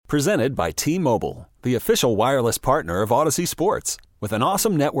Presented by T-Mobile, the official wireless partner of Odyssey Sports. With an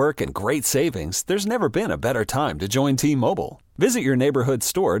awesome network and great savings, there's never been a better time to join T-Mobile. Visit your neighborhood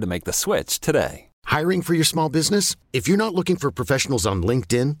store to make the switch today. Hiring for your small business? If you're not looking for professionals on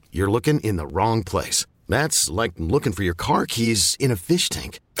LinkedIn, you're looking in the wrong place. That's like looking for your car keys in a fish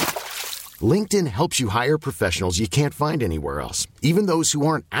tank. LinkedIn helps you hire professionals you can't find anywhere else, even those who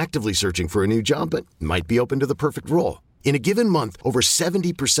aren't actively searching for a new job but might be open to the perfect role. In a given month, over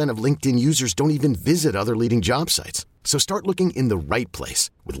 70% of LinkedIn users don't even visit other leading job sites. So start looking in the right place.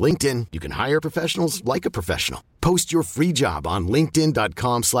 With LinkedIn, you can hire professionals like a professional. Post your free job on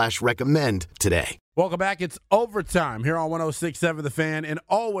linkedin.com/recommend today. Welcome back. It's overtime here on 106.7 The Fan and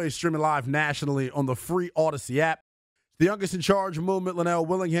always streaming live nationally on the free Odyssey app. The youngest in charge movement, Lynnell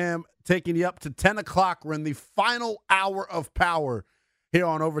Willingham, taking you up to 10 o'clock. We're in the final hour of power here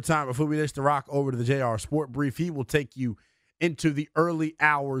on Overtime. Before we dish the rock over to the JR Sport Brief, he will take you into the early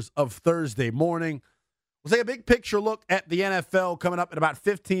hours of Thursday morning. We'll take a big picture look at the NFL coming up in about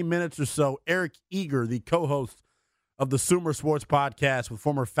 15 minutes or so. Eric Eager, the co-host of the Sumer Sports Podcast with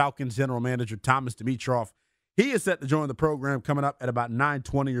former Falcons general manager Thomas Dimitroff, he is set to join the program coming up at about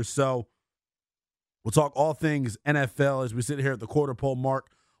 9:20 or so. We'll talk all things NFL as we sit here at the quarter pole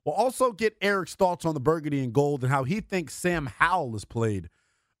mark. We'll also get Eric's thoughts on the burgundy and gold and how he thinks Sam Howell has played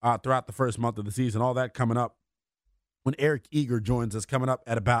throughout the first month of the season. All that coming up when Eric Eager joins us coming up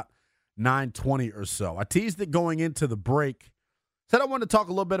at about 9:20 or so. I teased it going into the break. Said I wanted to talk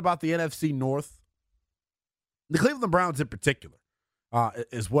a little bit about the NFC North. The Cleveland Browns in particular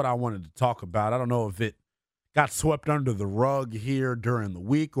is what I wanted to talk about. I don't know if it got swept under the rug here during the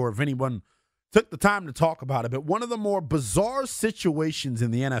week or if anyone took the time to talk about it, but one of the more bizarre situations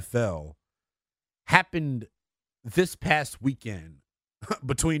in the NFL happened this past weekend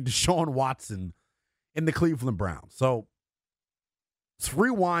between Deshaun Watson and the Cleveland Browns. So let's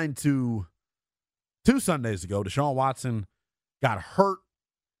rewind to 2 Sundays ago. Deshaun Watson got hurt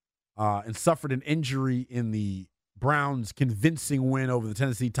and suffered an injury in the Browns' convincing win over the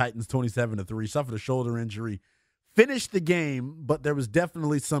Tennessee Titans 27-3. Suffered a shoulder injury. Finished the game, but there was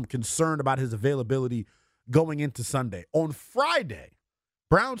definitely some concern about his availability going into Sunday. On Friday,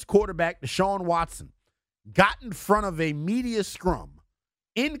 Browns quarterback Deshaun Watson got in front of a media scrum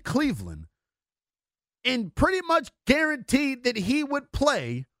in Cleveland and pretty much guaranteed that he would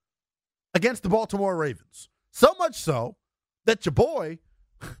play against the Baltimore Ravens. So much so that your boy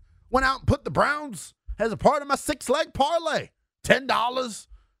went out and put the Browns as a part of my 6-leg parlay. $10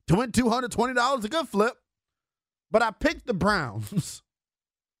 to win $220, a good flip. But I picked the Browns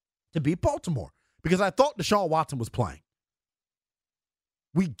to beat Baltimore because I thought Deshaun Watson was playing.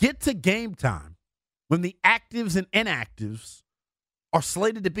 We get to game time when the actives and inactives are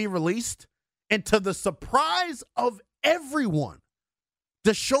slated to be released, and to the surprise of everyone,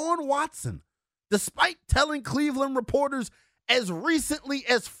 Deshaun Watson, despite telling Cleveland reporters as recently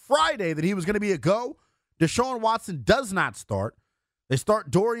as Friday that he was going to be a go, Deshaun Watson does not start. They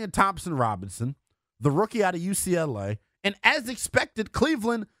start Dorian Thompson-Robinson, the rookie out of UCLA, and as expected,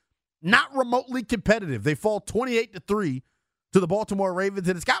 Cleveland not remotely competitive. They fall 28-3 to the Baltimore Ravens,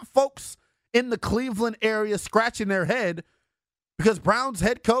 and it's got folks in the Cleveland area scratching their head because Browns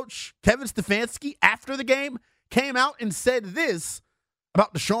head coach Kevin Stefanski, after the game, came out and said this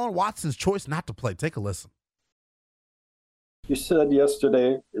about Deshaun Watson's choice not to play. Take a listen. You said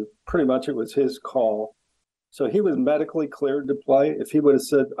yesterday, pretty much it was his call. So he was medically cleared to play. If he would have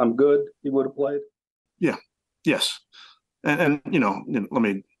said, I'm good, he would have played? Yeah. Yes. And let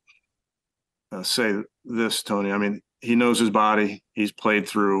me say this, Tony. I mean, he knows his body. He's played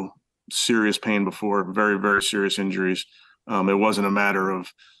through serious pain before, very, very serious injuries. It wasn't a matter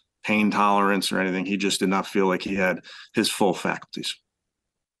of pain tolerance or anything. He just did not feel like he had his full faculties.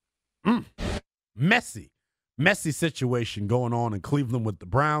 Messy situation going on in Cleveland with the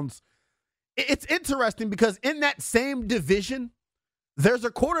Browns. It's interesting because in that same division, there's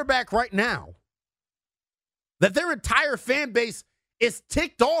a quarterback right now that their entire fan base is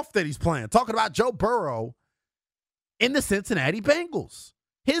ticked off that he's playing. Talking about Joe Burrow in the Cincinnati Bengals.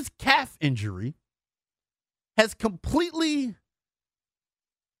 His calf injury has completely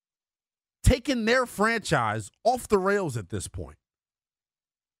taken their franchise off the rails at this point.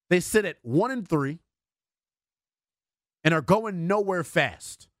 They sit at 1-3 and are going nowhere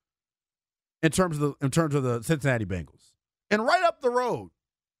fast in terms of the Cincinnati Bengals. And right up the road,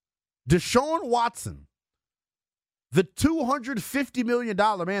 Deshaun Watson, the $250 million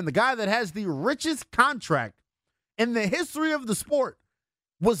man, the guy that has the richest contract in the history of the sport,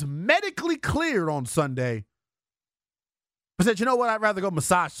 was medically cleared on Sunday, but said, you know what, I'd rather go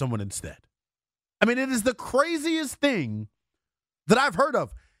massage someone instead. I mean, it is the craziest thing that I've heard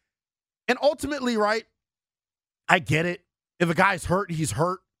of. And ultimately, right, I get it. If a guy's hurt, he's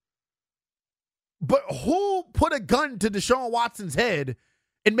hurt. But who put a gun to Deshaun Watson's head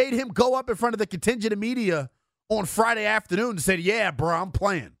and made him go up in front of the contingent of media on Friday afternoon and said, yeah, bro, I'm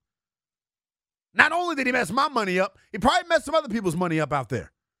playing? Not only did he mess my money up, he probably messed some other people's money up out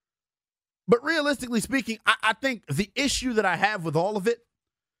there. But realistically speaking, I think the issue that I have with all of it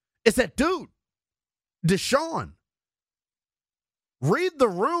is that, dude, Deshaun, read the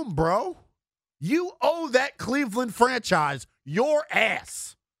room, bro. You owe that Cleveland franchise your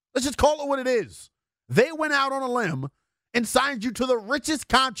ass. Let's just call it what it is. They went out on a limb and signed you to the richest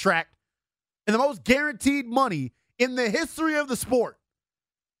contract and the most guaranteed money in the history of the sport.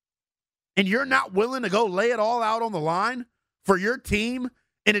 And you're not willing to go lay it all out on the line for your team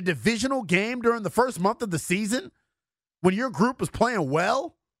in a divisional game during the first month of the season when your group is playing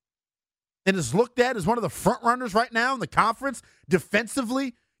well and is looked at as one of the front runners right now in the conference.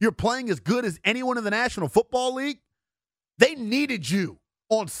 Defensively, you're playing as good as anyone in the National Football League. They needed you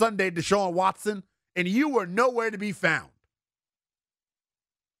on Sunday, Deshaun Watson, and you were nowhere to be found.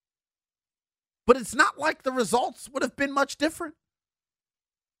 But it's not like the results would have been much different.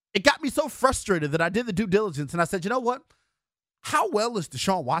 It got me so frustrated that I did the due diligence and I said, you know what? How well is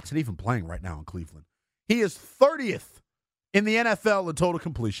Deshaun Watson even playing right now in Cleveland? He is 30th in the NFL in total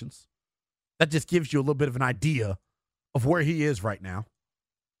completions. That just gives you a little bit of an idea of where he is right now.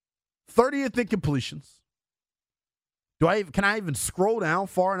 30th in completions. Can I even scroll down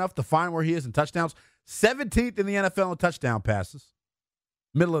far enough to find where he is in touchdowns? 17th in the NFL in touchdown passes.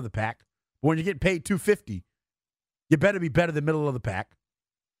 Middle of the pack. When you're getting paid $250, you better be better than middle of the pack.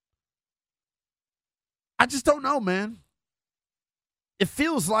 I just don't know, man. It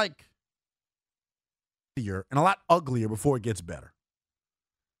feels like and a lot uglier before it gets better.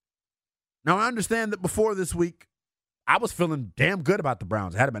 Now, I understand that before this week, I was feeling damn good about the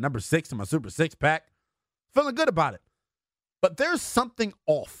Browns. I had them at number 6 in my Super 6 pack. Feeling good about it. But there's something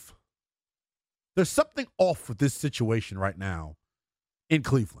off. There's something off with this situation right now in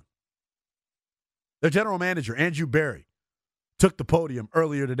Cleveland. Their general manager, Andrew Berry, took the podium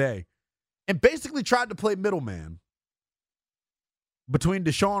earlier today and basically tried to play middleman between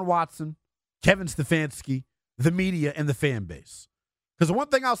Deshaun Watson, Kevin Stefanski, the media, and the fan base. Because the one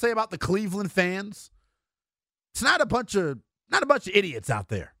thing I'll say about the Cleveland fans, it's not a bunch of idiots out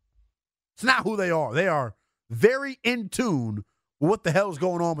there. It's not who they are. They are very in tune with what the hell is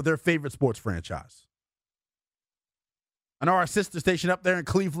going on with their favorite sports franchise. I know our sister station up there in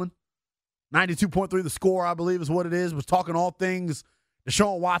Cleveland, 92.3 The Score, I believe is what it is, was talking all things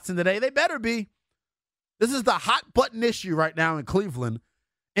Deshaun Watson today. They better be. This is the hot button issue right now in Cleveland.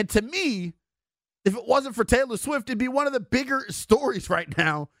 And to me, if it wasn't for Taylor Swift, it'd be one of the bigger stories right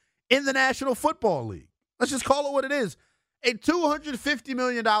now in the National Football League. Let's just call it what it is. A $250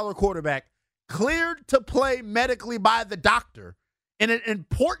 million quarterback cleared to play medically by the doctor in an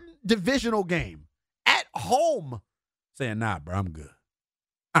important divisional game at home, saying, nah, bro, I'm good.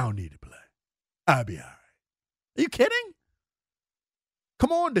 I don't need to play. I'll be all right. Are you kidding?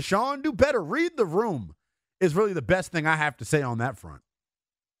 Come on, Deshaun, do better. Read the room is really the best thing I have to say on that front.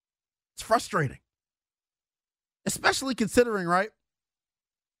 It's frustrating. Especially considering, right,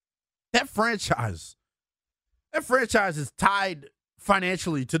 that franchise is tied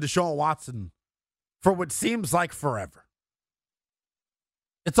financially to Deshaun Watson for what seems like forever.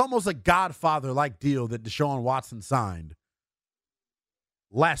 It's almost a Godfather-like deal that Deshaun Watson signed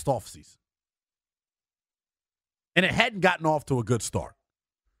last offseason. And it hadn't gotten off to a good start.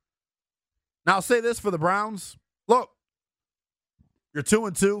 Now, I'll say this for the Browns. Look, you're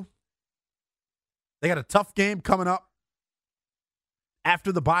 2-2. They got a tough game coming up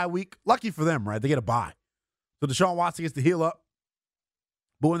after the bye week. Lucky for them, right? They get a bye. So Deshaun Watson gets to heal up.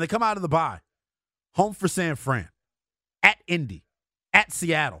 But when they come out of the bye, home for San Fran, at Indy, at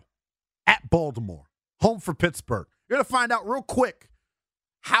Seattle, at Baltimore, home for Pittsburgh. You're going to find out real quick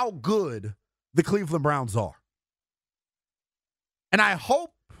how good the Cleveland Browns are. And I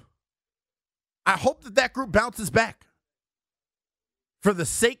hope that group bounces back for the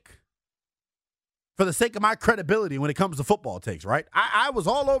sake of my credibility when it comes to football takes, right? I was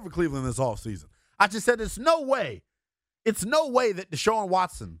all over Cleveland this offseason. I just said it's no way that Deshaun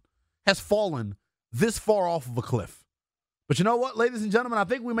Watson has fallen this far off of a cliff. But you know what, ladies and gentlemen, I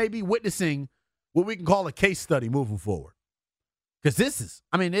think we may be witnessing what we can call a case study moving forward. Because it's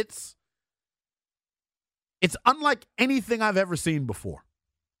unlike anything I've ever seen before.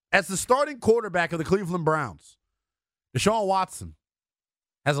 As the starting quarterback of the Cleveland Browns, Deshaun Watson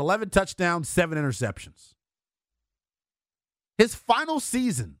has 11 touchdowns, 7 interceptions. His final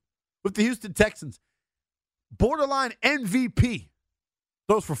season with the Houston Texans, borderline MVP.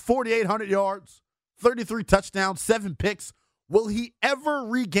 throws for 4,800 yards, 33 touchdowns, 7 picks. Will he ever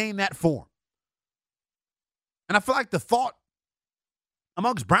regain that form? And I feel like the thought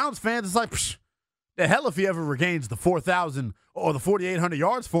amongst Browns fans is like, the hell if he ever regains the 4,000 or the 4,800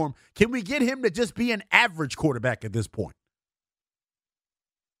 yards form. Can we get him to just be an average quarterback at this point?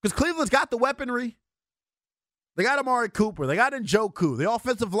 Because Cleveland's got the weaponry. They got Amari Cooper. They got Njoku. The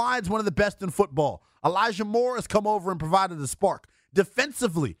offensive line is one of the best in football. Elijah Moore has come over and provided a spark.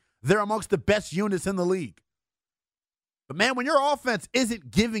 Defensively, they're amongst the best units in the league. But, man, when your offense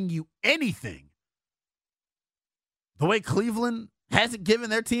isn't giving you anything, the way Cleveland hasn't given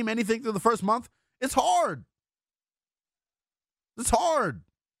their team anything through the first month, it's hard. It's hard.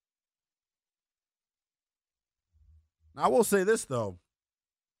 Now, I will say this, though,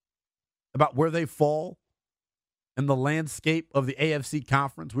 about where they fall in the landscape of the AFC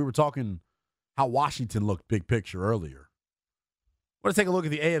conference. We were talking how Washington looked big picture earlier. I want to take a look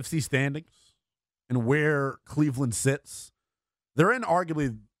at the AFC standings and where Cleveland sits. They're in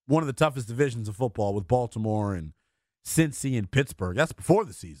arguably one of the toughest divisions of football with Baltimore and Cincy and Pittsburgh. That's before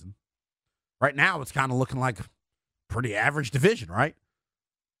the season. Right now, it's kind of looking like a pretty average division, right?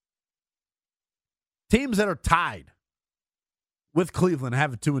 Teams that are tied with Cleveland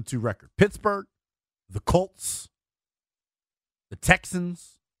have a 2-2 record. Pittsburgh, the Colts, the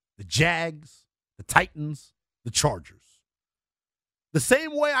Texans, the Jags, the Titans, the Chargers. The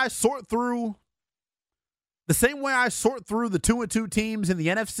same way I sort through the 2-2 teams in the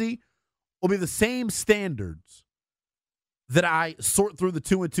NFC will be the same standards that I sort through the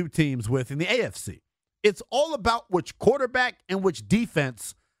 2-2 teams with in the AFC. It's all about which quarterback and which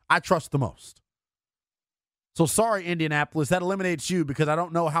defense I trust the most. So sorry, Indianapolis, that eliminates you because I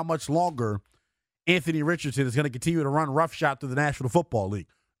don't know how much longer Anthony Richardson is going to continue to run roughshod through the National Football League.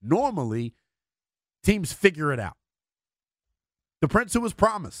 Normally, teams figure it out. The Prince who was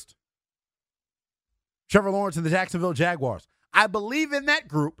promised. Trevor Lawrence and the Jacksonville Jaguars. I believe in that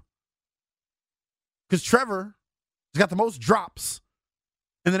group because Trevor has got the most drops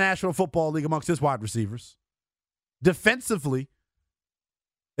in the National Football League amongst his wide receivers. Defensively,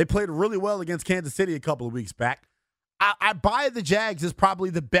 they played really well against Kansas City a couple of weeks back. I buy the Jags as probably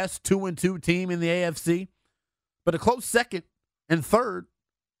the best 2-2 team in the AFC, but a close second and third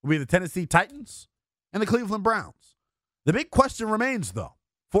will be the Tennessee Titans and the Cleveland Browns. The big question remains, though,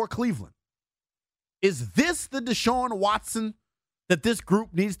 for Cleveland. Is this the Deshaun Watson that this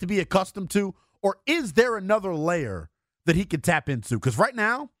group needs to be accustomed to, or is there another layer that he can tap into? Because right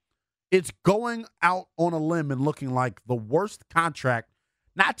now, it's going out on a limb and looking like the worst contract,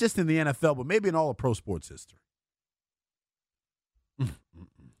 not just in the NFL, but maybe in all of pro sports history.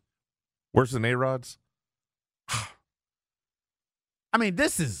 Worse than A-Rod's? I mean,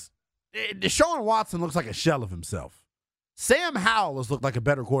 Deshaun Watson looks like a shell of himself. Sam Howell has looked like a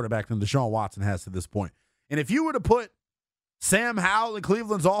better quarterback than Deshaun Watson has to this point. And if you were to put Sam Howell in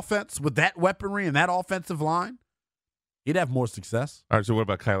Cleveland's offense with that weaponry and that offensive line, he'd have more success. All right, so what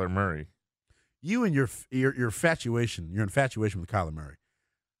about Kyler Murray? You and your infatuation with Kyler Murray.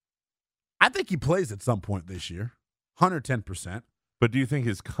 I think he plays at some point this year, 110%. But do you think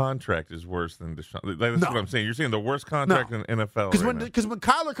his contract is worse than Deshaun? That's what I'm saying. You're saying the worst contract in the NFL. Because when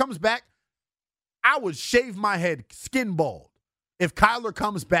Kyler comes back, I would shave my head skin bald if Kyler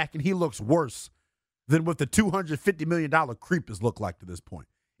comes back and he looks worse than what the $250 million creep has looked like to this point.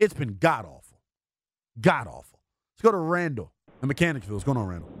 It's been god-awful. God-awful. Let's go to Randall in Mechanicsville. What's going on,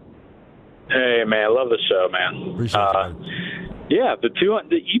 Randall? Hey, man. I love the show, man. Appreciate it, man. Yeah,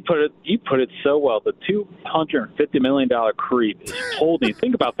 you put it so well. The $250 million creep is holding.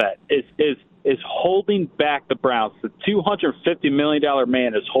 Think about that. Is holding back the Browns. The $250 million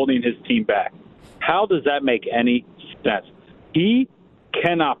man is holding his team back. How does that make any sense? He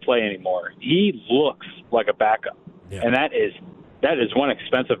cannot play anymore. He looks like a backup, and that is one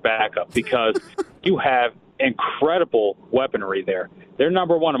expensive backup because you have incredible weaponry there. Their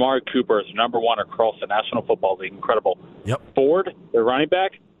number one, Amari Cooper, is number one across the National Football League. Incredible. Yep. Ford, their running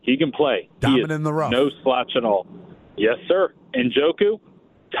back, he can play. Dominant in the rough. No slouch at all. Yes, sir. Njoku,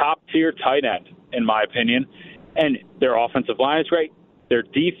 top-tier tight end, in my opinion. And their offensive line is great. Their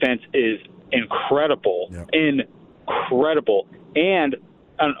defense is incredible. Yep. Incredible. And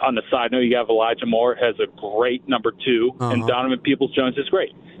on the side note, you have Elijah Moore has a great number two, and Donovan Peoples-Jones is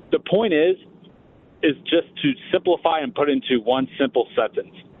great. The point is just to simplify and put into one simple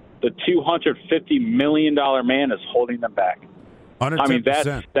sentence. The $250 million man is holding them back. 110%. I mean,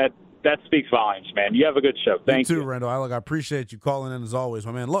 that speaks volumes, man. You have a good show. Thank you. You too, Randall. I appreciate you calling in as always,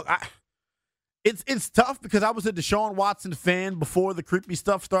 my man. Look, it's tough because I was a Deshaun Watson fan before the creepy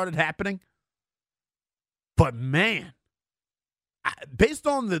stuff started happening. But, man, based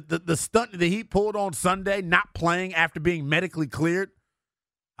on the stunt that he pulled on Sunday, not playing after being medically cleared,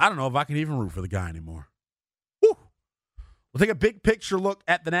 I don't know if I can even root for the guy anymore. Whew. We'll take a big picture look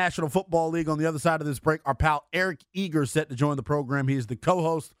at the National Football League on the other side of this break. Our pal Eric Eager set to join the program. He is the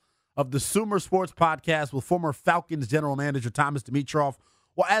co-host of the Sumer Sports Podcast with former Falcons general manager Thomas Dimitroff.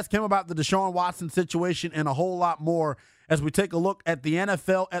 We'll ask him about the Deshaun Watson situation and a whole lot more as we take a look at the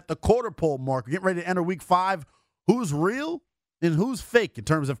NFL at the quarter pole mark. We're getting ready to enter Week 5. Who's real and who's fake in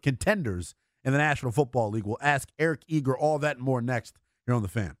terms of contenders in the National Football League? We'll ask Eric Eager all that and more next here on The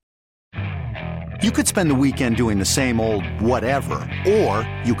Fan. You could spend the weekend doing the same old whatever, or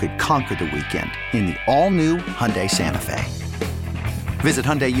you could conquer the weekend in the all-new Hyundai Santa Fe. Visit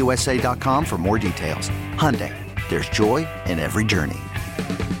HyundaiUSA.com for more details. Hyundai, there's joy in every journey.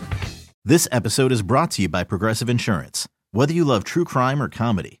 This episode is brought to you by Progressive Insurance. Whether you love true crime or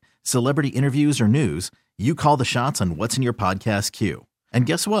comedy, celebrity interviews or news, you call the shots on what's in your podcast queue. And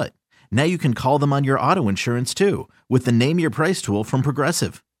guess what? Now you can call them on your auto insurance too with the Name Your Price tool from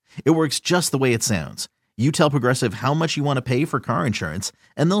Progressive. It works just the way it sounds. You tell Progressive how much you want to pay for car insurance,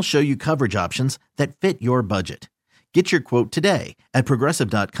 and they'll show you coverage options that fit your budget. Get your quote today at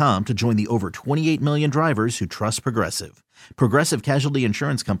Progressive.com to join the over 28 million drivers who trust Progressive. Progressive Casualty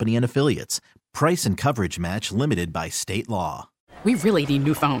Insurance Company and Affiliates. Price and coverage match limited by state law. We really need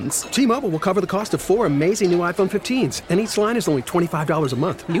new phones. T-Mobile will cover the cost of 4 amazing new iPhone 15s, and each line is only $25 a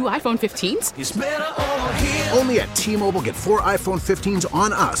month. New iPhone 15s? It's better over here. Only at T-Mobile, get 4 iPhone 15s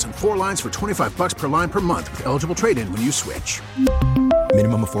on us and 4 lines for $25 per line per month with eligible trade-in when you switch.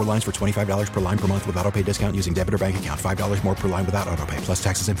 Minimum of 4 lines for $25 per line per month with autopay discount using debit or bank account. $5 more per line without autopay, plus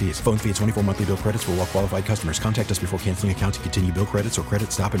taxes and fees. Phone fee at 24 monthly bill credits for well-qualified customers. Contact us before canceling account to continue bill credits or credit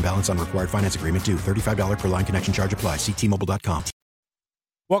stop and balance on required finance agreement due. $35 per line connection charge applies. See T-Mobile.com.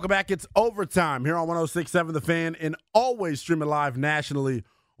 Welcome back. It's overtime here on 106.7 The Fan and always streaming live nationally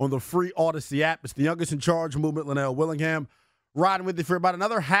on the free Odyssey app. It's the youngest in charge movement, Lynnell Willingham, riding with you for about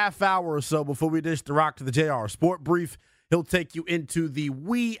another half hour or so before we dish the rock to the JR Sport Brief. He'll take you into the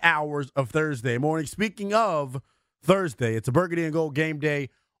wee hours of Thursday morning. Speaking of Thursday, it's a Burgundy and Gold game day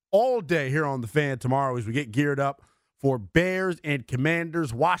all day here on The Fan tomorrow as we get geared up for Bears and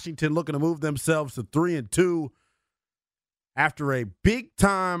Commanders. Washington looking to move themselves to 3-2. After a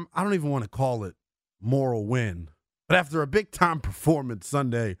big-time, I don't even want to call it moral win, but after a big-time performance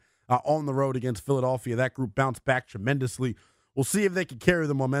Sunday on the road against Philadelphia, that group bounced back tremendously. We'll see if they can carry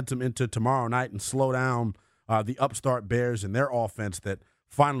the momentum into tomorrow night and slow down the upstart Bears and their offense that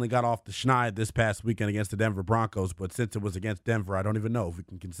finally got off the schneid this past weekend against the Denver Broncos. But since it was against Denver, I don't even know if we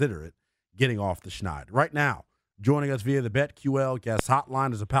can consider it getting off the schneid. Right now, joining us via the BetQL guest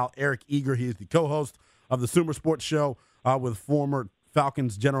hotline is a pal, Eric Eager. He is the co-host of the Sumer Sports Show with former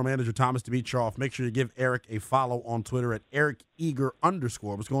Falcons general manager Thomas Dimitroff. Make sure you give Eric a follow on Twitter at EricEager_.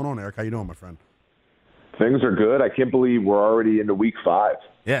 What's going on, Eric? How you doing, my friend? Things are good. I can't believe we're already into Week 5.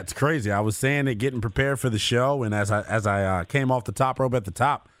 Yeah, it's crazy. I was saying it, getting prepared for the show, and as I came off the top rope at the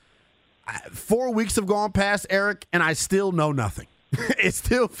top, 4 weeks have gone past, Eric, and I still know nothing. It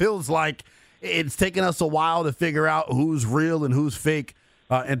still feels like it's taken us a while to figure out who's real and who's fake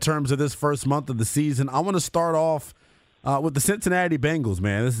in terms of this first month of the season. I want to start off with the Cincinnati Bengals,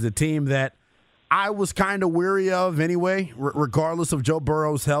 man. This is a team that I was kind of weary of anyway, regardless of Joe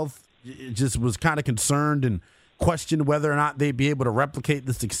Burrow's health. Just was kind of concerned and questioned whether or not they'd be able to replicate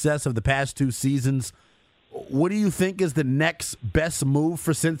the success of the past 2 seasons. What do you think is the next best move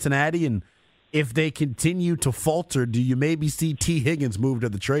for Cincinnati? And if they continue to falter, do you maybe see T. Higgins moved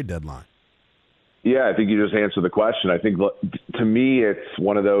at the trade deadline? Yeah, I think you just answered the question. I think, to me, it's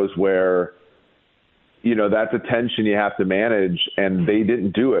one of those where, you know, that's a tension you have to manage, and they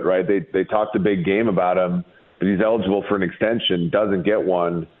didn't do it, right? They talked a big game about him, but he's eligible for an extension, doesn't get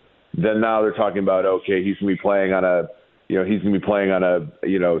one. Then now they're talking about, okay, he's going to be playing on a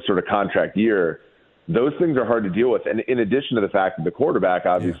sort of contract year. Those things are hard to deal with. And in addition to the fact that the quarterback,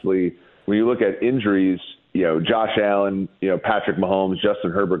 obviously, when you look at injuries, you know, Josh Allen, you know, Patrick Mahomes,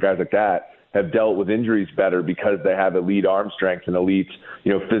 Justin Herbert, guys like that have dealt with injuries better because they have elite arm strength and elite,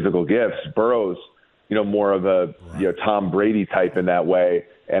 you know, physical gifts. Burrow's, you know, more of a, you know, Tom Brady type in that way.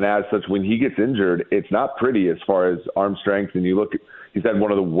 And as such, when he gets injured, it's not pretty as far as arm strength. And you look, he's had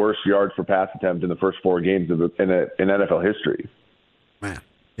one of the worst yards per pass attempt in the first 4 games in NFL history. Man,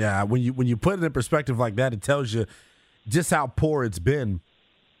 yeah. When you put it in perspective like that, it tells you just how poor it's been.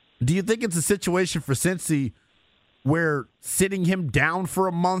 Do you think it's a situation for Cincy where sitting him down for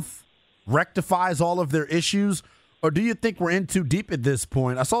a month rectifies all of their issues, or do you think we're in too deep at this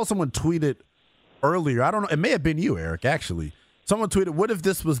point? I saw someone tweet it earlier. I don't know. It may have been you, Eric, actually. Someone tweeted, what if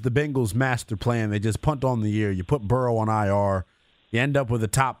this was the Bengals' master plan? They just punt on the year. You put Burrow on IR, You end up with a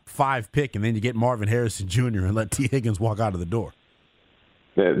top 5 pick, and then you get Marvin Harrison Jr. and let T. Higgins walk out of the door.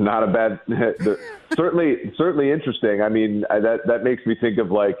 Not a bad, certainly interesting. I mean, that makes me think of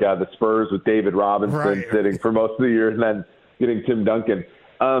like the Spurs with David Robinson sitting for most of the year and then getting Tim Duncan.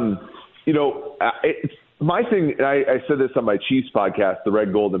 My thing, and I said this on my Chiefs podcast, the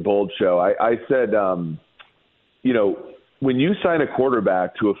Red, Gold, and Bold show. I said, when you sign a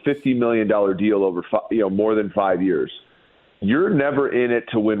quarterback to a $50 million deal over more than 5 years, you're never in it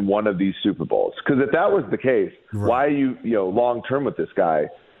to win one of these Super Bowls. Because if that was the case, why are you long term with this guy?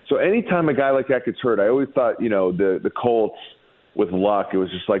 So anytime a guy like that gets hurt, I always thought the Colts with Luck, it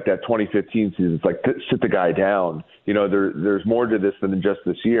was just like that 2015 season. It's like sit the guy down. There's more to this than just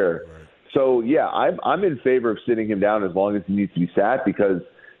this year. Right. So yeah, I'm in favor of sitting him down as long as he needs to be sat, because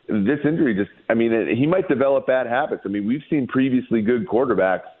this injury he might develop bad habits. I mean, we've seen previously good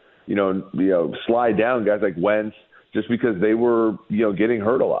quarterbacks slide down, guys like Wentz, just because they were, getting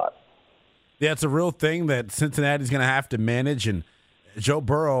hurt a lot. Yeah, it's a real thing that Cincinnati's going to have to manage. And Joe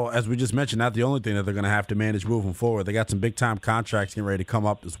Burrow, as we just mentioned, not the only thing that they're going to have to manage moving forward. They got some big-time contracts getting ready to come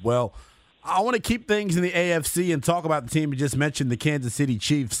up as well. I want to keep things in the AFC and talk about the team you just mentioned, the Kansas City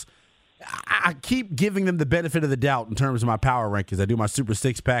Chiefs. I keep giving them the benefit of the doubt in terms of my power rankings. I do my Super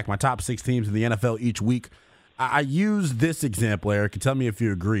Six-Pack, my top 6 teams in the NFL each week. I use this example, Eric, and tell me if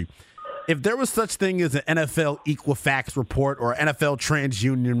you agree. If there was such thing as an NFL Equifax report or NFL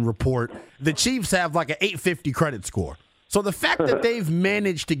TransUnion report, the Chiefs have like an 850 credit score. So the fact that they've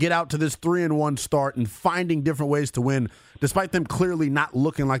managed to get out to this 3-1 start and finding different ways to win, despite them clearly not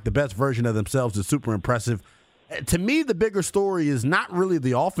looking like the best version of themselves, is super impressive. To me, the bigger story is not really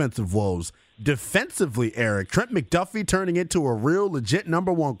the offensive woes. Defensively, Eric, Trent McDuffie turning into a real legit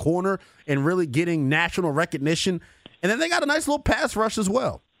number 1 corner and really getting national recognition. And then they got a nice little pass rush as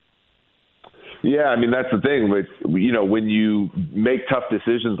well. Yeah, I mean, that's the thing. When you make tough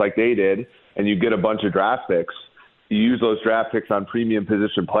decisions like they did and you get a bunch of draft picks, you use those draft picks on premium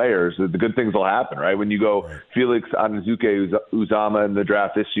position players, the good things will happen, right? When you go Felix Anzuke-Uzama in the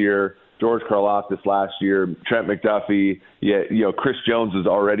draft this year, George Karlaftis last year, Trent McDuffie, Chris Jones is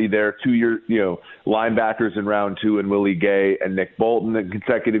already there, 2-year, linebackers in round 2, and Willie Gay and Nick Bolton in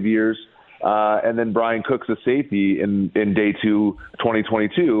consecutive years. And then Brian Cook's a safety in day 2,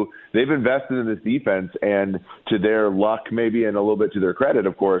 2022. They've invested in this defense, and to their luck maybe, and a little bit to their credit,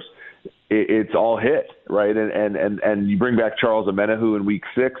 of course, it's all hit, right? And you bring back Charles Omenihu in week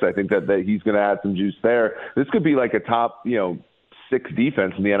 6. I think that he's going to add some juice there. This could be like a top 6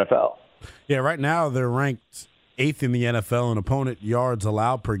 defense in the NFL. Yeah, right now they're ranked 8th in the NFL in opponent yards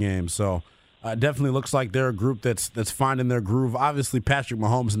allowed per game. So definitely looks like they're a group that's finding their groove. Obviously, Patrick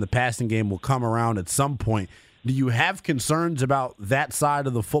Mahomes in the passing game will come around at some point. Do you have concerns about that side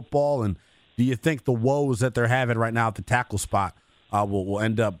of the football? And do you think the woes that they're having right now at the tackle spot will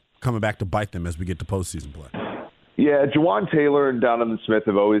end up coming back to bite them as we get to postseason play? Yeah, Jawan Taylor and Donovan Smith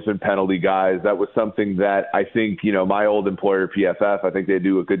have always been penalty guys. That was something that I think, my old employer, PFF, I think they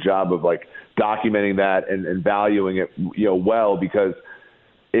do a good job of like documenting that and valuing it, well, because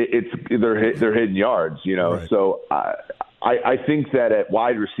they're hidden yards, Right. So I think that at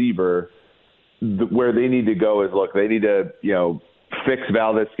wide receiver, where they need to go is, look, they need to, fix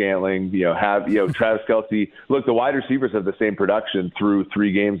Valdez-Scantling, have Travis Kelce. Look, the wide receivers have the same production through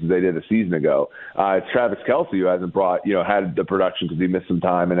 3 games as they did a season ago. It's Travis Kelce who hasn't had the production because he missed some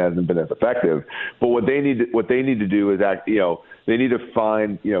time and hasn't been as effective. But what they need to do is they need to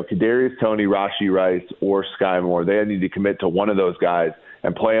find Kadarius Toney, Rashee Rice, or Sky Moore. They need to commit to one of those guys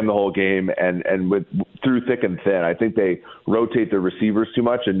and play them the whole game and through thick and thin. I think they rotate their receivers too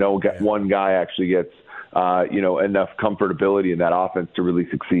much, and one guy actually gets enough comfortability in that offense to really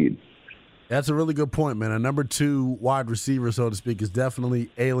succeed. That's a really good point, man. A number 2 wide receiver, so to speak, is definitely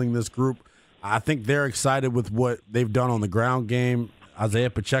ailing this group. I think they're excited with what they've done on the ground game. Isaiah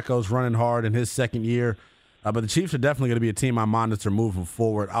Pacheco's running hard in his second year. But the Chiefs are definitely going to be a team I monitor moving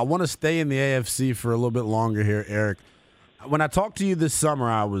forward. I want to stay in the AFC for a little bit longer here, Eric. When I talked to you this summer,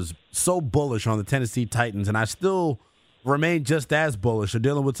 I was so bullish on the Tennessee Titans, and I still remain just as bullish. They're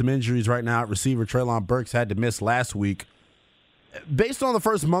dealing with some injuries right now at receiver. Treylon Burks had to miss last week. Based on the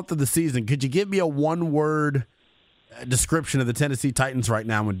first month of the season, could you give me a one-word description of the Tennessee Titans right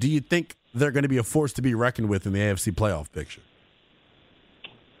now, and do you think they're going to be a force to be reckoned with in the AFC playoff picture?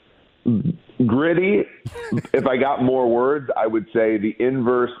 Gritty. If I got more words, I would say the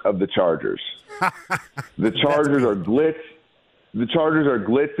inverse of the Chargers. The Chargers are glitz. The Chargers are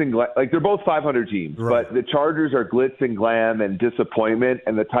glitz and glam. Like, they're both 500 teams, right. But the Chargers are glitz and glam and disappointment,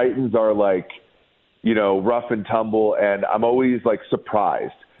 and the Titans are like, rough and tumble. And I'm always like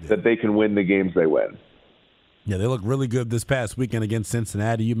surprised that they can win the games they win. Yeah, they look really good this past weekend against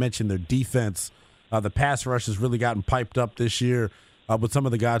Cincinnati. You mentioned their defense. The pass rush has really gotten piped up this year with some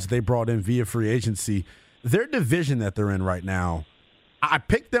of the guys they brought in via free agency. Their division that they're in right now, I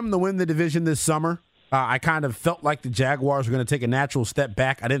picked them to win the division this summer. I kind of felt like the Jaguars were going to take a natural step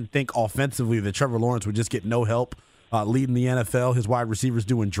back. I didn't think offensively that Trevor Lawrence would just get no help leading the NFL, his wide receivers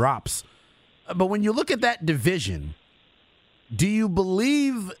doing drops. But when you look at that division, do you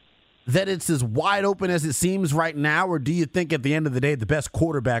believe that it's as wide open as it seems right now, or do you think at the end of the day the best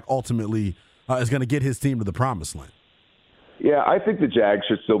quarterback ultimately is going to get his team to the promised land? Yeah, I think the Jags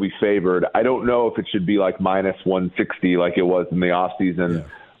should still be favored. I don't know if it should be like minus 160 like it was in the offseason.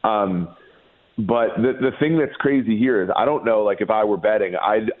 Yeah. But the thing that's crazy here is I don't know, like, if I were betting,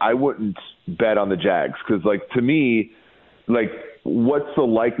 I wouldn't bet on the Jags because, like, to me, like, what's the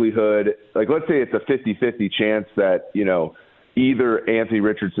likelihood? Like, let's say it's a 50-50 chance that, you know, either Anthony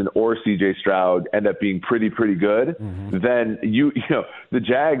Richardson or C.J. Stroud end up being pretty good. Mm-hmm. Then, you know, the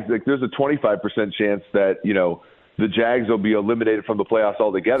Jags, like, there's a 25% chance that, you know, the Jags will be eliminated from the playoffs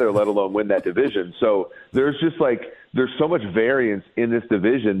altogether, let alone win that division. So there's just, like, there's so much variance in this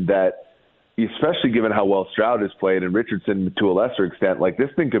division that, especially given how well Stroud has played and Richardson to a lesser extent, like, this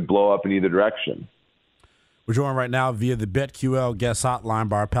thing could blow up in either direction. We're joined right now via the BetQL guest hotline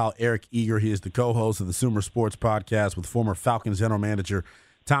by our pal Eric Eager. He is the co-host of the Sumer Sports Podcast with former Falcons general manager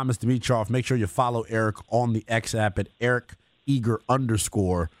Thomas Dimitroff. Make sure you follow Eric on the X app at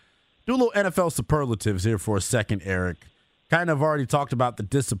EricEager_. Do a little NFL superlatives here for a second, Eric. Kind of already talked about the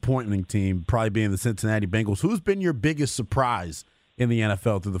disappointing team, probably being the Cincinnati Bengals. Who's been your biggest surprise in the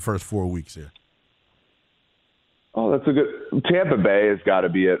NFL through the first 4 weeks here? Oh, that's a good – Tampa Bay has got to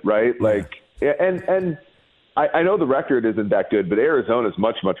be it, right? Yeah. Like, and I know the record isn't that good, but Arizona is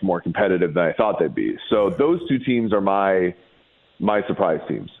much, much more competitive than I thought they'd be. So those two teams are my surprise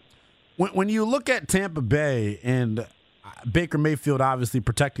teams. When you look at Tampa Bay and Baker Mayfield obviously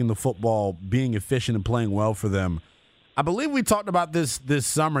protecting the football, being efficient and playing well for them, I believe we talked about this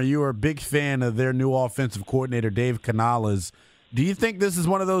summer. You were a big fan of their new offensive coordinator, Dave Canales. Do you think this is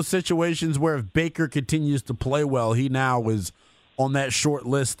one of those situations where if Baker continues to play well, he now is on that short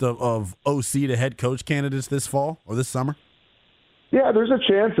list of OC to head coach candidates this fall or this summer? Yeah, there's a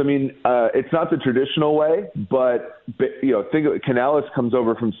chance. I mean, it's not the traditional way, but you know, think of it, Canales comes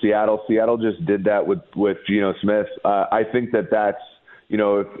over from Seattle. Seattle just did that with Geno Smith. I think that's, you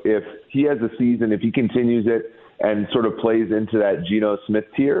know, if he has a season, if he continues it and sort of plays into that Geno Smith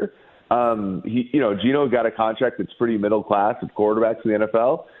tier, Geno got a contract that's pretty middle class of quarterbacks in the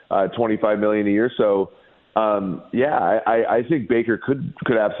NFL, $25 million a year. So, I think Baker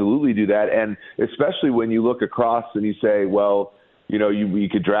could absolutely do that, and especially when you look across and you say, well, you know, we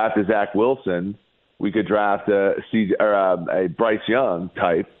could draft a Zach Wilson, we could draft a Bryce Young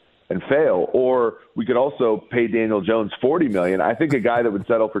type and fail, or we could also pay Daniel Jones $40 million. I think a guy that would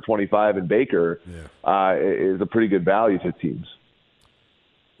settle for 25 and Baker is a pretty good value to teams.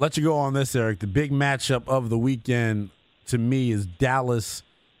 Let you go on this, Eric. The big matchup of the weekend to me is Dallas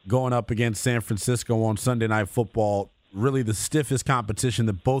going up against San Francisco on Sunday Night Football. Really the stiffest competition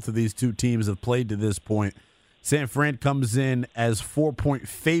that both of these two teams have played to this point. San Fran comes in as 4-point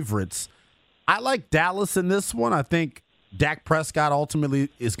favorites. I like Dallas in this one. I think Dak Prescott ultimately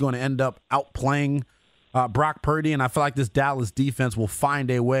is going to end up outplaying Brock Purdy, and I feel like this Dallas defense will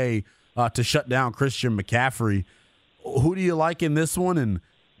find a way to shut down Christian McCaffrey. Who do you like in this one, and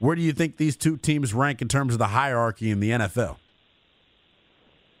where do you think these two teams rank in terms of the hierarchy in the NFL?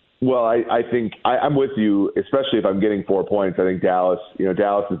 Well, I think I'm with you, especially if I'm getting 4 points. I think Dallas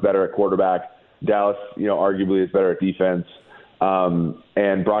is better at quarterback. Dallas, you know, arguably is better at defense.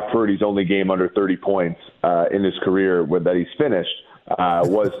 And Brock Purdy's only game under 30 points in his career that he's finished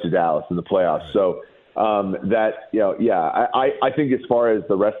was to Dallas in the playoffs. So I think as far as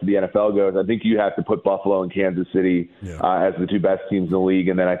the rest of the NFL goes, I think you have to put Buffalo and Kansas City as the two best teams in the league.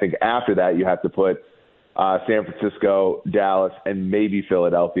 And then I think after that you have to put San Francisco, Dallas, and maybe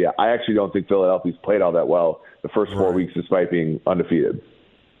Philadelphia. I actually don't think Philadelphia's played all that well the first 4 weeks despite being undefeated.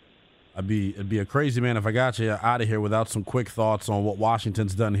 It'd be a crazy man if I got you out of here without some quick thoughts on what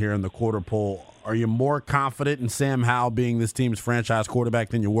Washington's done here in the quarter poll. Are you more confident in Sam Howell being this team's franchise quarterback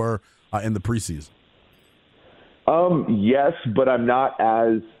than you were in the preseason? Yes, but I'm not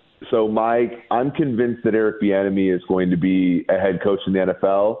as so. Mike, I'm convinced that Eric Bieniemy is going to be a head coach in the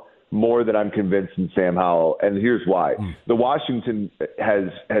NFL more than I'm convinced in Sam Howell, and here's why: the Washington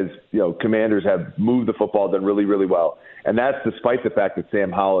Commanders have moved the football, done really, really well. And that's despite the fact that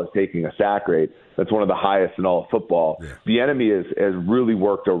Sam Howell is taking a sack rate that's one of the highest in all of football. Yeah. The enemy has really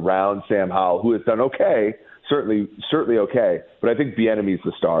worked around Sam Howell, who has done okay, certainly okay. But I think the enemy's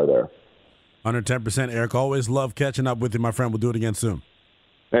the star there. 110%, Eric. Always love catching up with you, my friend. We'll do it again soon.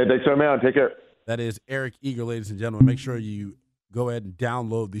 Hey, thanks so much. Take care. That is Eric Eager, ladies and gentlemen. Make sure you go ahead and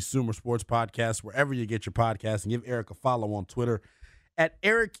download the Sumer Sports Podcast wherever you get your podcast, and give Eric a follow on Twitter at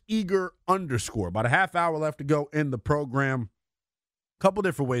EricEager_. About a half hour left to go in the program. A couple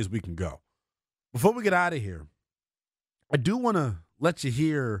different ways we can go. Before we get out of here, I do want to let you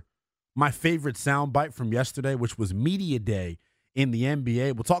hear my favorite soundbite from yesterday, which was Media Day in the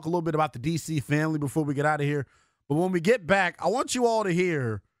NBA. We'll talk a little bit about the DC family before we get out of here. But when we get back, I want you all to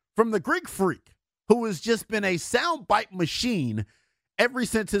hear from the Greek Freak, who has just been a soundbite machine ever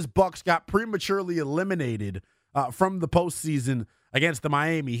since his Bucks got prematurely eliminated from the postseason against the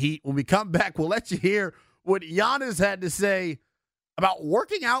Miami Heat. When we come back, we'll let you hear what Giannis had to say about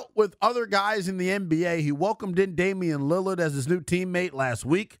working out with other guys in the NBA. He welcomed in Damian Lillard as his new teammate last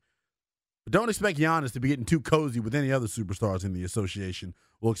week. But don't expect Giannis to be getting too cozy with any other superstars in the association.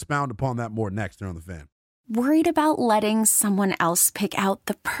 We'll expound upon that more next here on The Fan. Worried about letting someone else pick out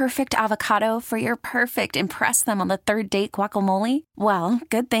the perfect avocado for your perfect impress them on the third date guacamole? Well,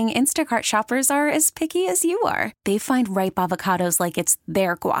 good thing Instacart shoppers are as picky as you are. They find ripe avocados like it's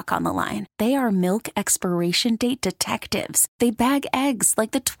their guac on the line. They are milk expiration date detectives. They bag eggs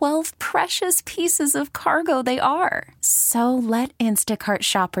like the 12 precious pieces of cargo they are. So let Instacart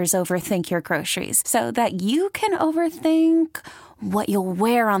shoppers overthink your groceries so that you can overthink what you'll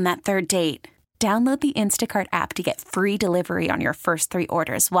wear on that third date. Download the Instacart app to get free delivery on your first 3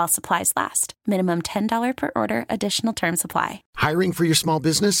 orders while supplies last. Minimum $10 per order. Additional terms apply. Hiring for your small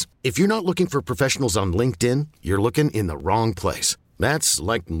business? If you're not looking for professionals on LinkedIn, you're looking in the wrong place. That's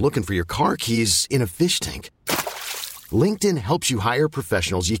like looking for your car keys in a fish tank. LinkedIn helps you hire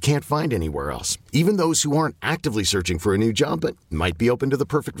professionals you can't find anywhere else, even those who aren't actively searching for a new job but might be open to the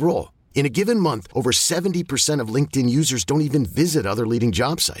perfect role. In a given month, over 70% of LinkedIn users don't even visit other leading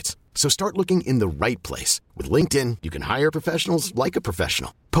job sites. So start looking in the right place. With LinkedIn, you can hire professionals like a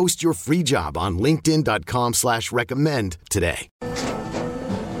professional. Post your free job on linkedin.com/recommend today.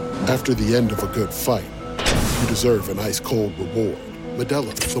 After the end of a good fight, you deserve an ice-cold reward.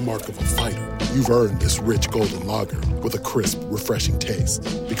 Modelo is the mark of a fighter. You've earned this rich golden lager with a crisp, refreshing taste.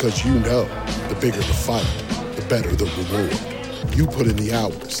 Because you know, the bigger the fight, the better the reward. You put in the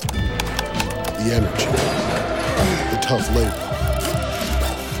hours, the energy, the tough labor.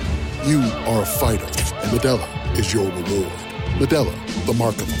 You are a fighter, and Modelo is your reward. Modelo, the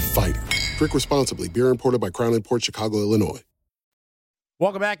mark of a fighter. Drink responsibly. Beer imported by Crown Imports, Chicago, Illinois.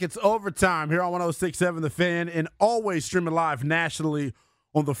 Welcome back. It's overtime here on 106.7 The Fan, and always streaming live nationally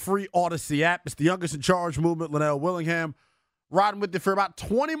on the free Odyssey app. It's the youngest in charge movement, Lynnell Willingham. Riding with you for about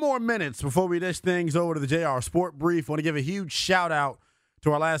 20 more minutes before we dish things over to the JR Sport Brief. I want to give a huge shout-out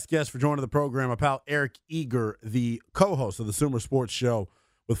to our last guest for joining the program, our pal Eric Eager, the co-host of the Sumer Sports Show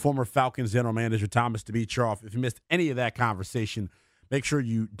with former Falcons general manager Thomas Dimitroff. If you missed any of that conversation, make sure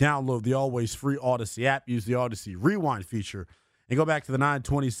you download the always free Odyssey app, use the Odyssey Rewind feature, and go back to the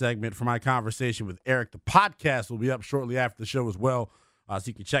 920 segment for my conversation with Eric. The podcast will be up shortly after the show as well, so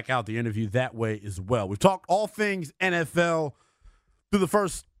you can check out the interview that way as well. We've talked all things NFL through the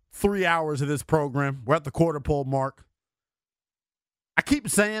first 3 hours of this program. We're at the quarter pole mark. I keep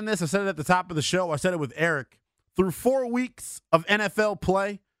saying this. I said it at the top of the show. I said it with Eric. Through 4 weeks of NFL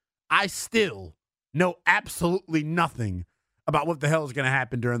play, I still know absolutely nothing about what the hell is going to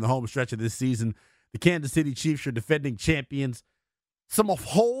happen during the home stretch of this season. The Kansas City Chiefs are defending champions. Some of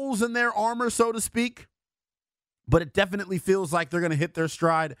holes in their armor, so to speak, but it definitely feels like they're going to hit their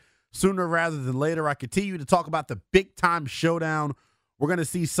stride sooner rather than later. I continue to talk about the big-time showdown we're going to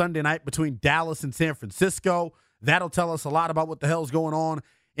see Sunday night between Dallas and San Francisco. That'll tell us a lot about what the hell's going on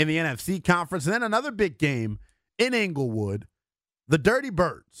in the NFC conference. And then another big game in Inglewood, the Dirty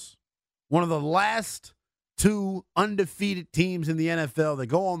Birds, one of the last 2 undefeated teams in the NFL that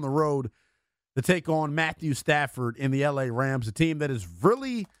go on the road to take on Matthew Stafford in the LA Rams, a team that has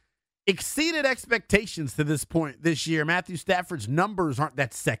really exceeded expectations to this point this year. Matthew Stafford's numbers aren't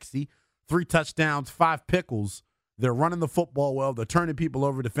that sexy. 3 touchdowns, 5 pickles. They're running the football well. They're turning people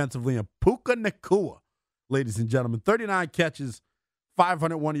over defensively. And Puka Nacua, ladies and gentlemen, 39 catches,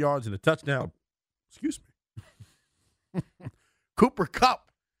 501 yards, and a touchdown. Excuse me. Cooper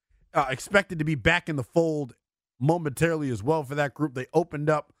Kupp expected to be back in the fold momentarily as well for that group. They opened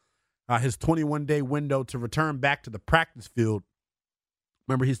up his 21-day window to return back to the practice field.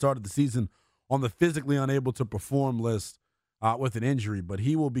 Remember, he started the season on the physically unable to perform list with an injury, but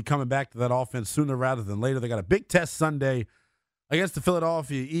he will be coming back to that offense sooner rather than later. They got a big test Sunday against the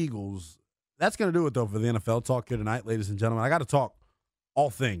Philadelphia Eagles. That's going to do it, though, for the NFL talk here tonight, ladies and gentlemen. I got to talk all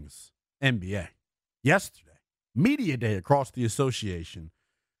things NBA. Yesterday, media day across the association.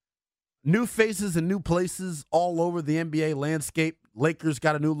 New faces and new places all over the NBA landscape. Lakers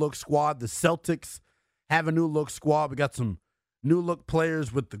got a new look squad. The Celtics have a new look squad. We got some new look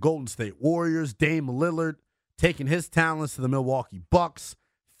players with the Golden State Warriors. Dame Lillard taking his talents to the Milwaukee Bucks.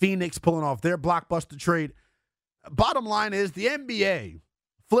 Phoenix pulling off their blockbuster trade. Bottom line is the NBA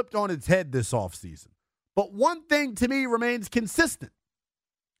flipped on its head this offseason. But one thing to me remains consistent.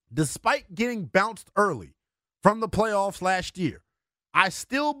 Despite getting bounced early from the playoffs last year, I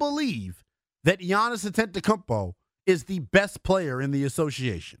still believe that Giannis Antetokounmpo is the best player in the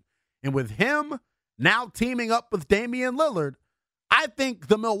association. And with him now teaming up with Damian Lillard, I think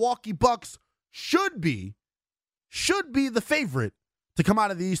the Milwaukee Bucks should be the favorite to come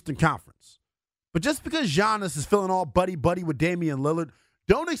out of the Eastern Conference. But just because Giannis is feeling all buddy-buddy with Damian Lillard,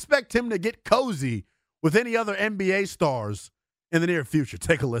 don't expect him to get cozy with any other NBA stars in the near future.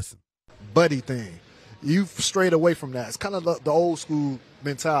 Take a listen. Buddy thing. You've strayed away from that. It's kind of the old school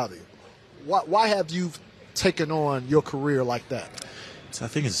mentality. Why have you taken on your career like that? I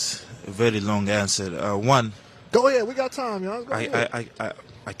think it's a very long answer. One. Go ahead. We got time, y'all.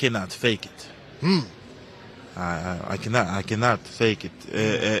 I cannot fake it. I cannot fake it.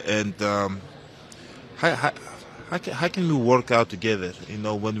 How can we work out together? You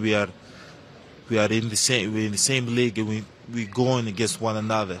know, when we are in the same league and we going against one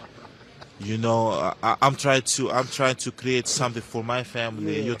another. You know, I'm trying to create something for my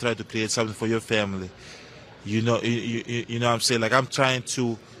family. Yeah. You try to create something for your family. You know, you know what I'm saying? Like, I'm trying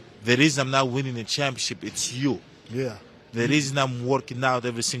to. The reason I'm not winning the championship, it's you. Yeah. The reason I'm working out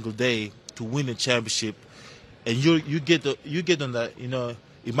every single day to win the championship, and you get on the, you know,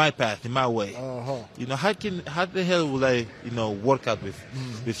 in my path, in my way. You know, how the hell will I, you know, work out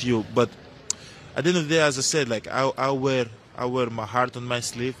with you? But at the end of the day, as I said, like I wear my heart on my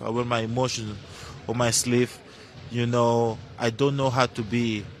sleeve. I wear my emotions on my sleeve. You know, I don't know how to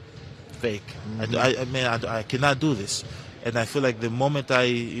be fake. I cannot do this. And I feel like the moment I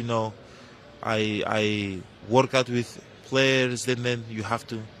work out with players, then you have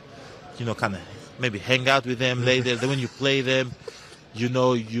to, you know, kind of maybe hang out with them later. Then when you play them, you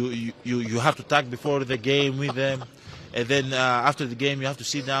know, you have to talk before the game with them. And then after the game, you have to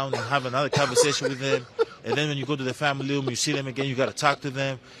sit down and have another conversation with them. And then when you go to the family room, you see them again, you got to talk to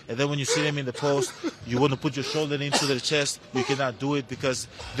them. And then when you see them in the post, you want to put your shoulder into their chest. You cannot do it because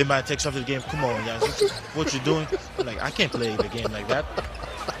they might text after the game, come on, Giannis, what you doing? I'm like, I can't play the game like that.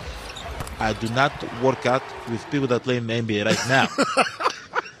 I do not work out with people that play in the NBA right now.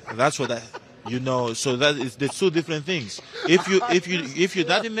 That's what you know, so that is the two different things. If you're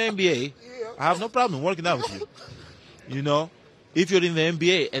not in the NBA, I have no problem working out with you. You know, if you're in the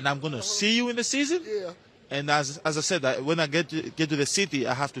NBA and I'm going to see you in the season, and as I said, when I get to the city,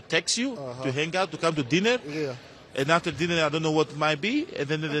 I have to text you to hang out, to come to dinner. And after dinner, I don't know what it might be. And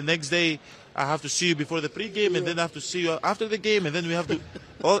then the next day, I have to see you before the pregame, and then I have to see you after the game, and then we have to.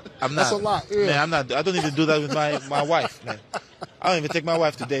 Oh, I'm not. That's a lot. Yeah. Man, I'm not. I don't even do that with my wife, man. I don't even take my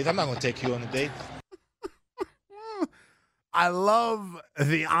wife to dates. I'm not going to take you on a date. I love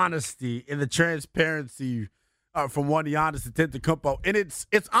the honesty and the transparency from one Giannis Antetokounmpo, and it's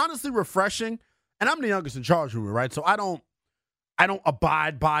honestly refreshing. And I'm the youngest in charge of me, right? So I don't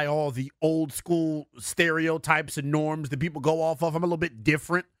abide by all the old school stereotypes and norms that people go off of. I'm a little bit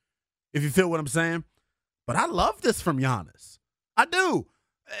different, if you feel what I'm saying. But I love this from Giannis. I do.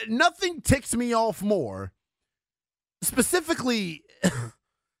 Nothing ticks me off more, specifically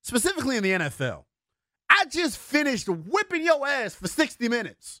in the NFL. I just finished whipping your ass for 60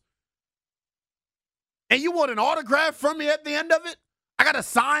 minutes. And you want an autograph from me at the end of it? I got to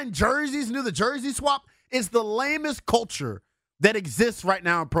sign jerseys and do the jersey swap. It's the lamest culture that exists right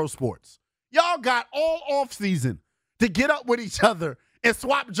now in pro sports. Y'all got all offseason to get up with each other and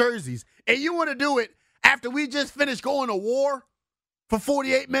swap jerseys. And you want to do it after we just finished going to war for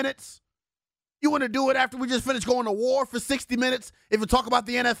 48 minutes? You want to do it after we just finished going to war for 60 minutes? If we talk about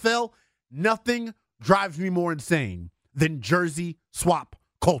the NFL, nothing drives me more insane than jersey swap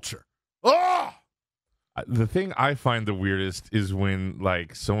culture. Oh! The thing I find the weirdest is when,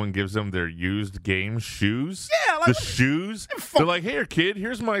 like, someone gives them their used game shoes. Yeah, like the shoes. They're like, "Here, kid,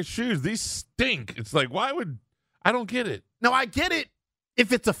 here's my shoes. These stink." It's like, why would I don't get it. Now, I get it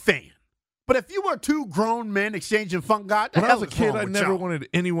if it's a fan. But if you were two grown men exchanging fun God, when I was a kid, I never wanted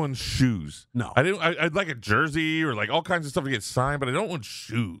anyone's shoes. No. I didn't. I'd like a jersey or like all kinds of stuff to get signed, but I don't want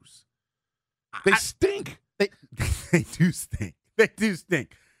shoes. They stink. They do stink. They do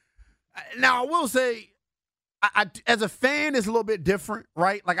stink. Now, I will say, I, as a fan, it's a little bit different,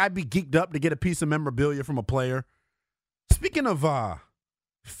 right? Like, I'd be geeked up to get a piece of memorabilia from a player. Speaking of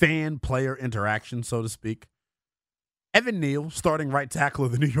fan-player interaction, so to speak, Evan Neal, starting right tackle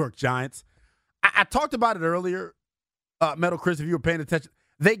of the New York Giants. I talked about it earlier, Metal Chris, if you were paying attention.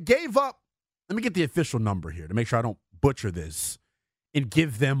 They gave up, let me get the official number here to make sure I don't butcher this and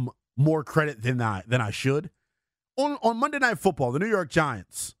give them more credit than I should. On Monday Night Football, the New York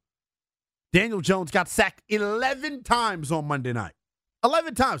Giants, Daniel Jones got sacked 11 times on Monday night.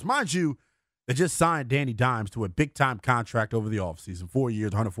 11 times. Mind you, they just signed Danny Dimes to a big-time contract over the offseason, 4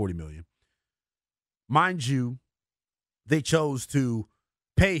 years, $140 million. Mind you, they chose to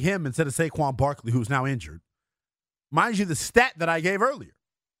pay him instead of Saquon Barkley, who's now injured. Mind you, the stat that I gave earlier,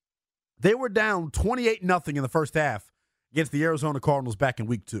 they were down 28-0 in the first half against the Arizona Cardinals back in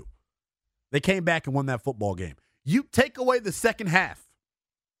week 2. They came back and won that football game. You take away the second half,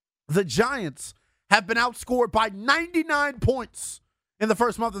 the Giants have been outscored by 99 points in the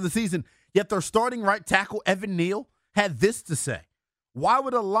first month of the season, yet their starting right tackle, Evan Neal, had this to say. Why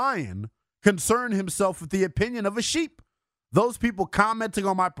would a lion concern himself with the opinion of a sheep? Those people commenting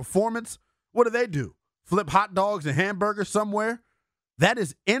on my performance, what do? Flip hot dogs and hamburgers somewhere? That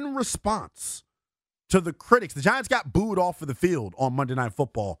is in response to the critics. The Giants got booed off of the field on Monday Night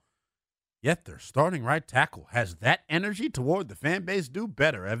Football, yet their starting right tackle has that energy toward the fan base. Do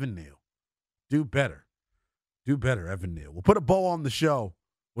better, Evan Neal. Do better. Do better, Evan Neal. We'll put a bow on the show.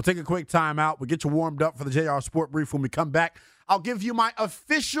 We'll take a quick time out. We'll get you warmed up for the JR Sport Brief. When we come back, I'll give you my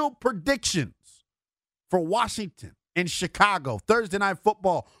official predictions for Washington and Chicago. Thursday Night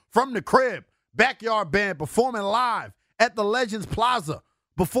Football from the crib. Backyard band performing live at the Legends Plaza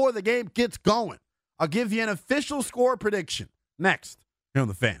before the game gets going. I'll give you an official score prediction next here on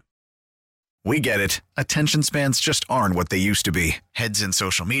The Fan. We get it. Attention spans just aren't what they used to be. Heads in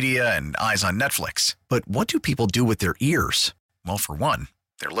social media and eyes on Netflix. But what do people do with their ears? Well, for one,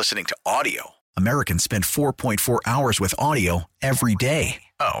 they're listening to audio. Americans spend 4.4 hours with audio every day.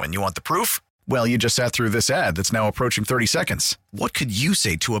 Oh, and you want the proof? Well, you just sat through this ad that's now approaching 30 seconds. What could you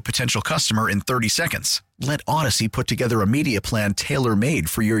say to a potential customer in 30 seconds? Let Odyssey put together a media plan tailor-made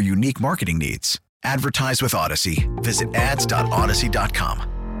for your unique marketing needs. Advertise with Odyssey. Visit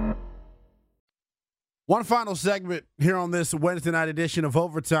ads.odyssey.com. One final segment here on this Wednesday night edition of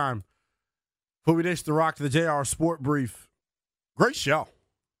Overtime before we dish the rock to the JR Sport Brief. Great show.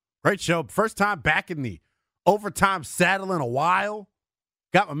 Great show. First time back in the Overtime saddle in a while.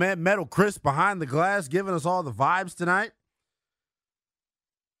 Got my man Metal Chris behind the glass giving us all the vibes tonight.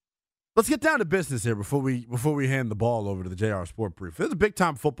 Let's get down to business here before we hand the ball over to the JR Sport Brief. There's a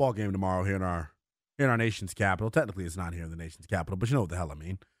big-time football game tomorrow here in our nation's capital. Technically, it's not here in the nation's capital, but you know what the hell I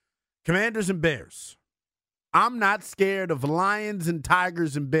mean. Commanders and Bears. I'm not scared of lions and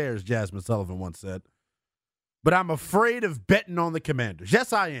tigers and bears, Jasmine Sullivan once said. But I'm afraid of betting on the Commanders.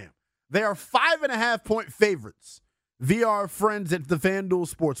 Yes, I am. They are 5.5-point favorites via our friends at the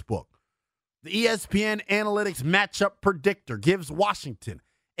FanDuel Sportsbook. The ESPN Analytics matchup predictor gives Washington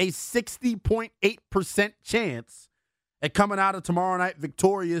a 60.8% chance at coming out of tomorrow night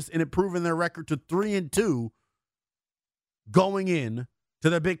victorious and improving their record to 3-2 going in to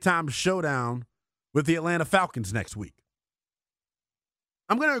their big-time showdown with the Atlanta Falcons next week.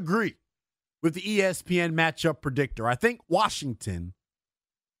 I'm going to agree with the ESPN matchup predictor. I think Washington,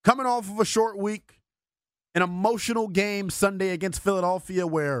 coming off of a short week, an emotional game Sunday against Philadelphia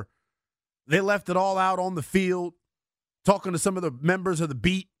where they left it all out on the field, talking to some of the members of the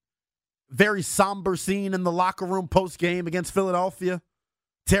beat, very somber scene in the locker room post-game against Philadelphia.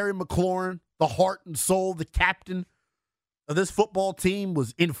 Terry McLaurin, the heart and soul, the captain of this football team,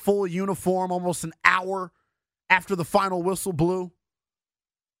 was in full uniform almost an hour after the final whistle blew.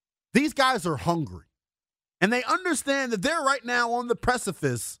 These guys are hungry, and they understand that they're right now on the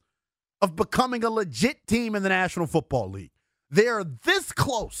precipice of becoming a legit team in the National Football League. They are this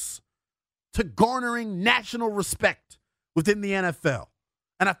close to garnering national respect within the NFL.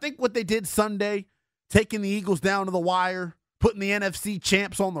 And I think what they did Sunday, taking the Eagles down to the wire, putting the NFC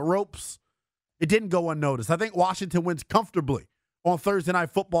champs on the ropes, it didn't go unnoticed. I think Washington wins comfortably on Thursday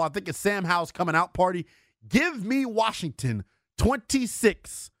Night Football. I think it's Sam Howell's coming out party. Give me Washington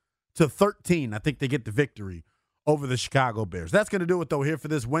 26-13. I think they get the victory over the Chicago Bears. That's going to do it, though, here for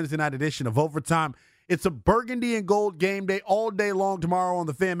this Wednesday night edition of Overtime. It's a burgundy and gold game day all day long tomorrow on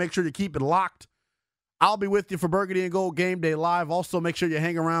The Fan. Make sure you keep it locked. I'll be with you for Burgundy and Gold Game Day Live. Also, make sure you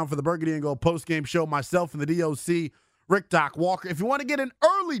hang around for the Burgundy and Gold post-game show. Myself and the DOC, Rick Doc Walker. If you want to get an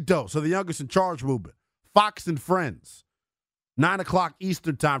early dose of the Youngest in Charge movement, Fox and Friends, 9 o'clock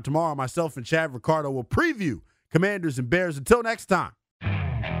Eastern time tomorrow, myself and Chad Ricardo will preview Commanders and Bears. Until next time.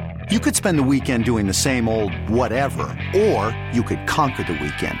 You could spend the weekend doing the same old whatever, or you could conquer the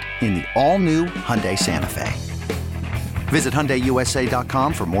weekend in the all-new Hyundai Santa Fe. Visit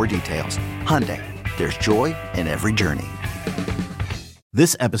HyundaiUSA.com for more details. Hyundai, There's joy in every journey.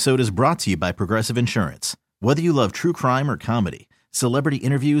 This episode is brought to you by Progressive Insurance. Whether you love true crime or comedy, celebrity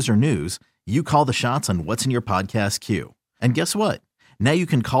interviews or news, you call the shots on what's in your podcast queue. And guess what? Now you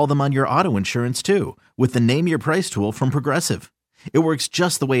can call them on your auto insurance too with the Name Your Price tool from Progressive. It works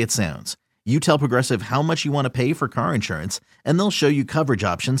just the way it sounds. You tell Progressive how much you want to pay for car insurance, and they'll show you coverage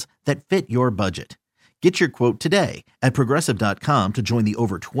options that fit your budget. Get your quote today at Progressive.com to join the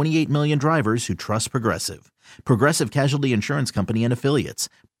over 28 million drivers who trust Progressive. Progressive Casualty Insurance Company and Affiliates.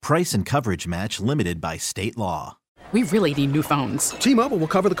 Price and coverage match limited by state law. We really need new phones. T-Mobile will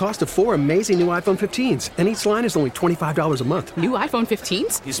cover the cost of 4 amazing new iPhone 15s, and each line is only $25 a month. New iPhone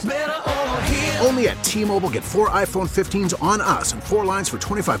 15s? It's better over here. Only at T-Mobile, get 4 iPhone 15s on us and 4 lines for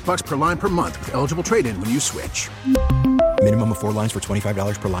 $25 per line per month with eligible trade-in when you switch. Minimum of 4 lines for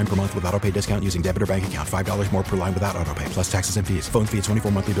 $25 per line per month with autopay discount using debit or bank account. $5 more per line without autopay, plus taxes and fees. Phone fee at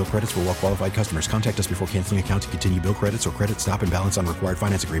 24 monthly bill credits for well-qualified customers. Contact us before canceling account to continue bill credits or credit stop and balance on required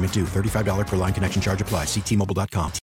finance agreement due. $35 per line connection charge applies. See T-Mobile.com.